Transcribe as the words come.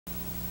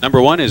Number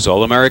 1 is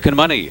All American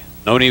Money.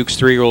 No Nukes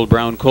 3-year-old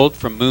brown colt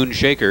from Moon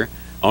Shaker,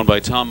 owned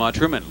by Tom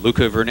Mottram and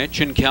Luca Vernich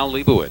and Cal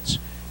Leibowitz.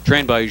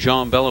 Trained by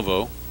Jean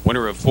Beliveau,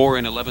 winner of 4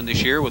 and 11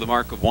 this year with a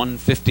mark of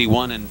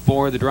 151 and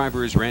 4. The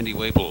driver is Randy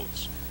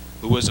Waples,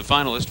 who was a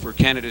finalist for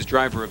Canada's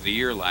Driver of the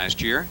Year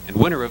last year and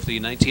winner of the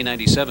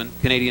 1997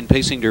 Canadian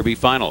Pacing Derby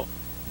final.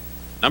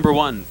 Number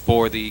 1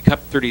 for the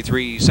Cup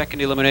 33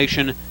 second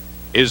elimination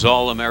is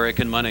All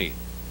American Money.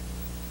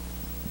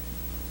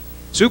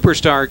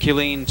 Superstar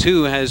Killeen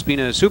 2 has been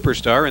a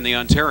superstar in the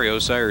Ontario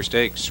Sire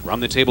Stakes. Run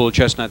the table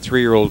chestnut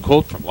 3-year-old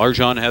colt from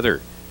Larjon Heather.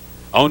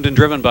 Owned and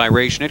driven by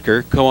Ray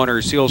Schnitker,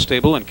 co-owner Seal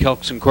Stable and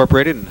Kelks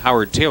Incorporated and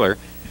Howard Taylor.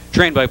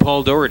 Trained by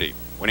Paul Doherty.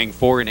 Winning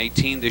 4 and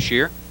 18 this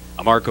year.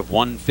 A mark of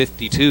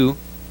 152.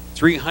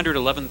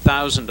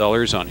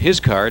 $311,000 on his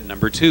card.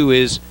 Number 2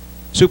 is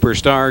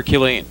Superstar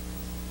Killeen.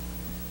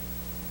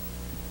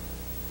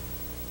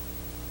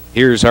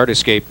 Here's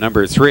ARTISCAPE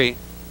number 3.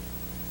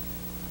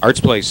 Arts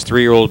Place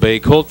 3-year-old bay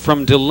colt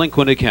from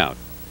Delinquent Account.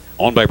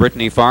 Owned by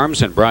Brittany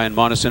Farms and Brian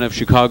Monison of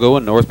Chicago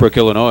and Northbrook,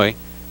 Illinois.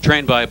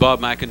 Trained by Bob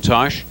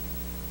McIntosh,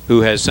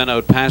 who has sent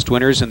out past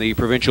winners in the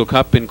Provincial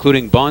Cup,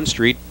 including Bond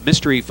Street,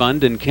 Mystery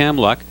Fund, and Cam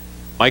Luck.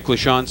 Mike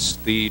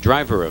Lachance, the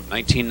driver of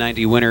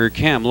 1990 winner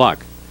Cam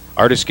Luck.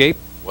 ARTISCAPE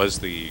was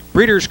the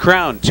Breeders'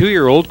 Crown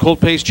 2-year-old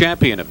colt pace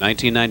champion of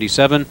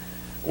 1997.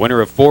 Winner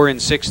of 4 and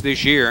 6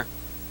 this year.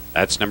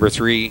 That's number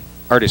 3,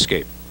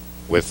 ARTISCAPE,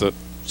 with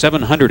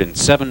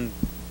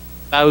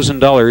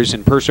 $707,000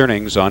 in purse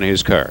earnings on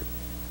his card.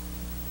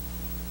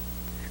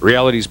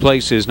 Reality's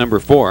Place is number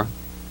 4.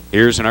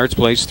 Here's an Arts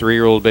Place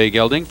 3-year-old bay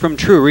gelding from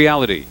True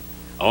Reality,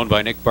 owned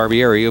by Nick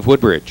Barbieri of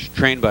Woodbridge.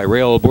 Trained by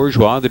Rael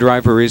Bourgeois, the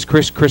driver is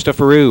Chris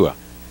Christoforou,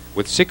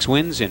 with 6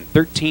 wins in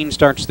 13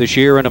 starts this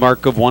year and a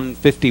mark of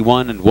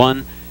 151 and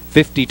 1,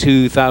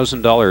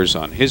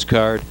 $52,000 on his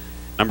card.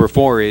 Number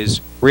 4 is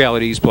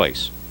Reality's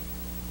Place.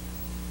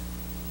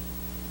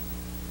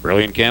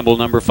 Brilliant Gamble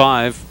number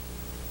 5.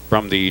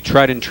 From the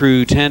tried and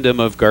true tandem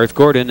of Garth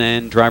Gordon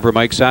and driver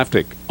Mike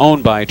Saftik,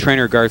 owned by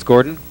trainer Garth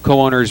Gordon,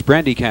 co-owners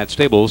Brandy Cat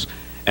Stables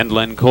and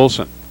Len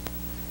Colson.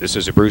 This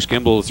is a Bruce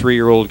Gimbel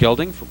 3-year-old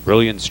gelding from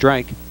Brilliant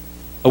Strike,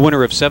 a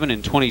winner of 7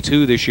 and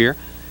 22 this year,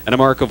 and a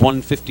mark of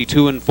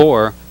 152 and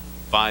 4.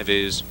 5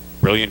 is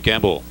Brilliant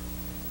Gamble.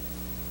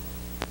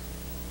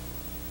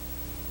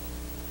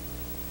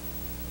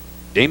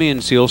 Damien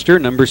Sealster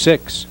number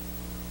 6.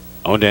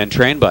 Owned and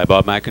trained by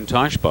Bob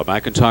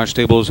McIntosh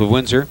Stables of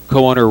Windsor,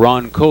 co-owner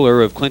Ron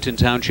Kohler of Clinton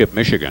Township,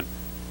 Michigan.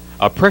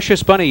 A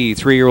Precious Bunny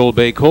 3-year-old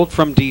bay colt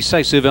from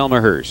Decisive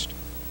Elmhurst.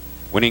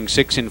 Winning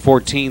 6 and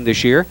 14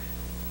 this year.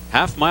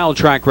 Half-mile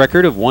track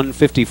record of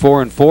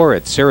 154 and 4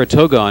 at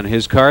Saratoga on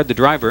his card. The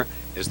driver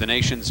is the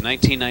nation's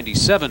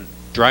 1997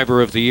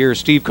 Driver of the Year,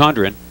 Steve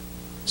Condren.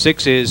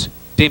 6 is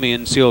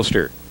Damien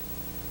Sealster.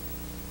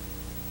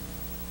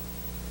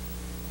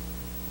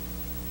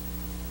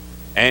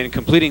 And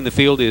completing the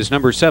field is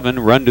number 7,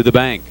 Run to the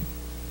Bank.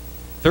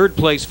 3rd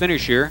place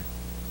finish here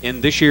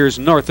in this year's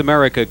North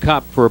America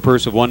Cup for a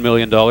purse of $1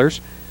 million.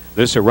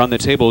 This a Run the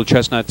Table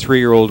chestnut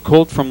 3-year-old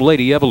colt from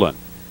Lady Evelyn,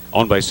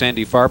 owned by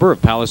Sandy Farber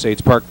of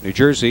Palisades Park, New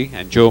Jersey,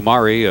 and Joe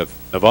Mari of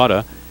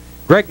Nevada.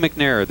 Greg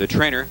McNair, the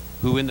trainer,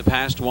 who in the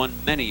past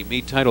won many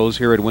meet titles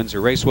here at Windsor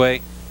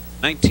Raceway.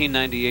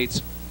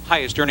 1998's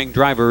highest earning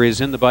driver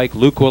is in the bike,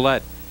 Luke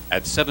Ouellette,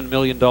 at $7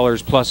 million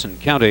plus and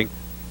counting.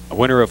 A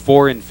winner of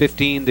 4 and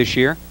 15 this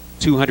year,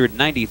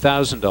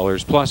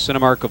 $290,000 plus, and a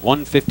mark of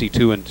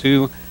 152 and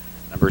 2.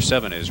 Number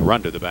 7 is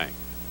Run to the Bank.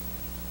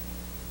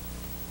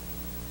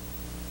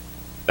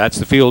 That's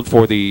the field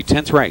for the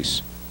 10th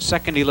race,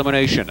 second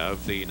elimination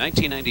of the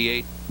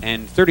 1998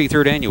 and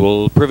 33rd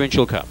annual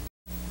Provincial Cup.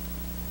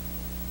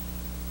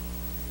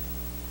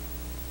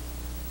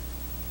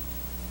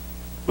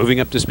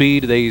 Moving up to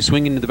speed, they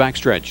swing into the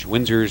backstretch.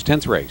 Windsor's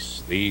 10th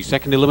race, the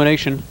second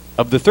elimination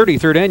of the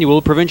 33rd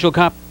annual Provincial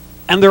Cup.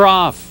 And they're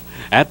off.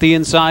 At the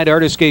inside,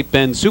 ARTISCAPE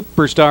and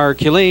Superstar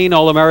Killeen.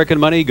 All American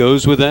Money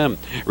goes with them.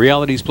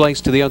 Reality's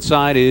Place to the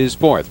outside is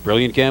 4th.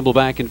 Brilliant Gamble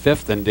back in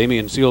 5th, and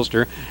Damien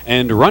Sealster.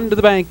 And Run to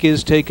the Bank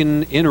is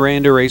taken in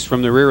random race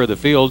from the rear of the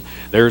field.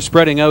 They're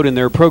spreading out in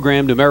their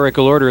programmed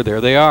numerical order.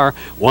 There they are,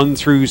 1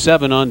 through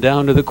 7 on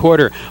down to the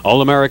quarter.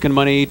 All American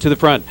Money to the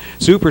front.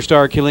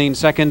 Superstar Killeen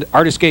second.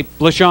 ARTISCAPE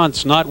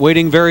Lachance not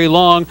waiting very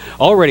long.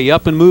 Already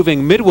up and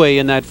moving midway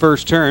in that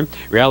first turn.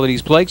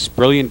 Reality's Place,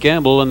 Brilliant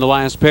Gamble, and the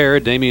last pair,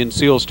 Damien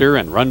Sealster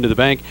and Run to the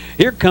Bank.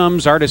 Here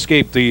comes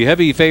ARTISCAPE, the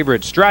heavy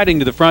favorite, striding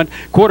to the front.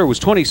 Quarter was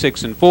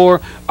 26 and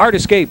 4.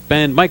 ARTISCAPE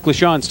and Mike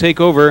Lachance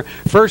take over.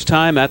 First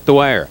time at the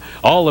wire.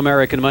 All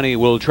American Money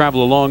will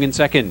travel along in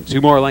second. 2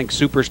 more lengths,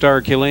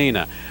 Superstar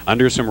Killeen.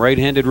 Under some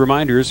right-handed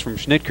reminders from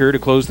Schnitker to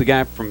close the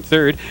gap from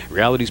 3rd.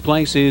 Reality's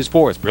Place is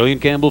 4th.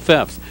 Brilliant Gamble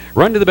 5th.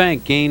 Run to the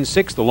Bank gained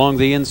 6th along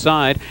the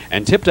inside,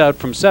 and tipped out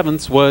from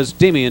 7th was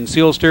Damien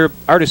Sealster.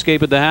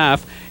 ARTISCAPE at the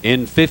half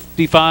in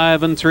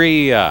 55 and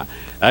 3.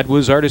 That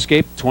was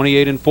ARTISCAPE 20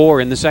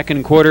 128-4 in the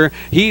second quarter.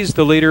 He's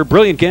the leader.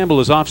 Brilliant Gamble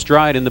is off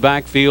stride in the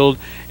backfield.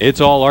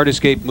 It's all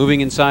ARTISCAPE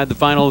moving inside the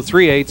final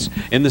 3/8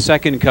 in the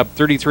second Cup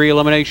 33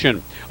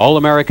 elimination. All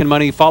American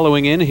Money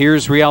following in.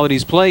 Here's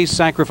Reality's Place,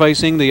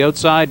 sacrificing the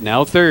outside,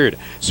 now third.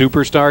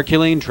 Superstar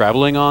Killeen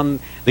traveling on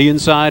the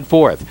inside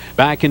fourth.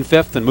 Back in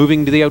fifth and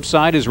moving to the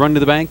outside is Run to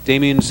the Bank,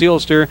 Damien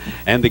Seelster,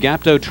 and the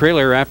gapped out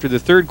trailer after the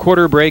third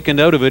quarter break, and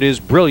out of it is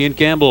Brilliant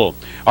Gamble.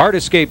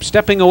 ARTISCAPE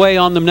stepping away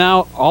on them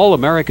now. All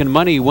American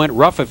Money went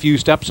rough a few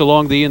steps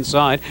along the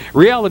inside.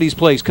 Reality's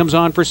Place comes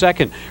on for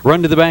second.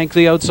 Run to the Bank,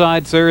 the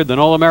outside third. Then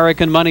All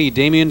American Money,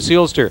 Damien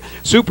Seelster.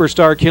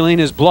 Superstar Killeen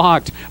is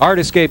blocked.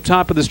 ARTISCAPE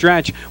top of the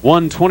stretch,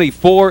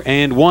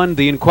 124-1.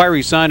 The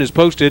inquiry sign is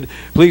posted.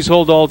 Please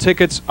hold all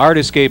tickets.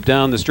 ARTISCAPE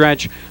down the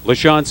stretch.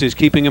 Lachance is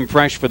keeping him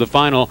fresh for the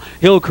final.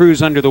 He'll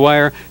cruise under the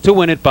wire to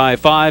win it by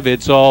 5.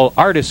 It's all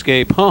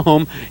ARTISCAPE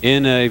home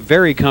in a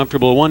very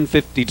comfortable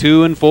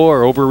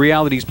 152-4 over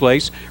Reality's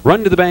Place.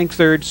 Run to the Bank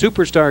third,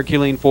 Superstar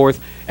Killeen fourth,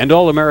 and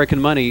All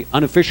American Money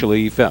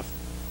unofficially fifth.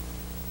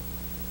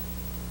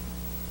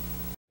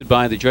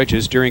 By the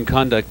judges during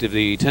conduct of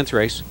the 10th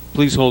race,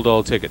 please hold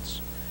all tickets.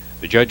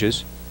 The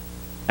judges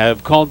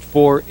have called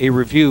for a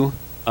review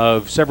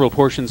of several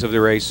portions of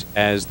the race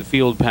as the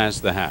field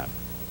passed the half.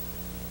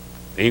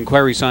 The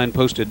inquiry sign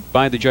posted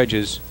by the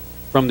judges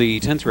from the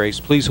 10th race,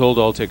 please hold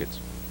all tickets.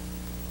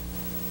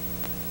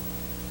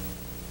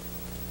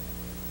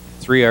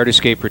 3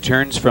 ARTISCAPE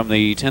returns from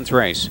the 10th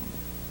race.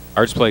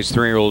 Arts Place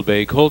 3-year-old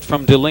bay colt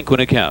from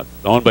delinquent account,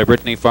 owned by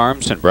Brittany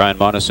Farms and Brian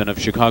Monison of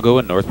Chicago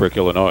and Northbrook,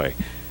 Illinois.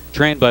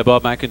 Trained by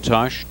Bob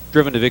McIntosh,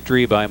 driven to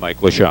victory by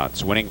Mike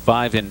Lachance, winning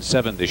 5 in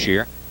 7 this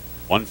year.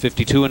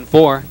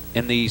 152-4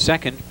 in the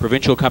second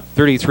Provincial Cup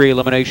 33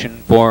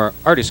 elimination for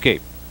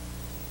ARTISCAPE.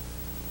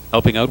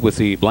 Helping out with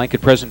the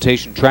blanket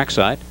presentation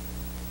trackside,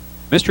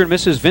 Mr. and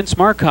Mrs. Vince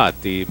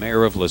Marcotte, the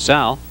mayor of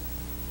LaSalle,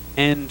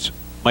 and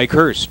Mike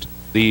Hurst,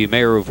 the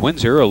mayor of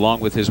Windsor, along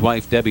with his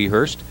wife Debbie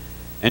Hurst,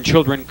 and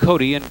children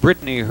Cody and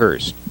Brittany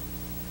Hurst.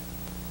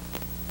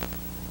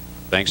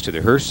 Thanks to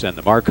the Hursts and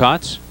the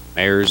Marcottes,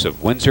 mayors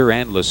of Windsor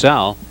and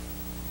LaSalle,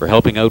 for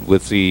helping out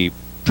with the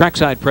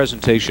trackside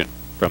presentation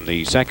from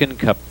the second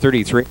Cup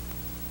 33.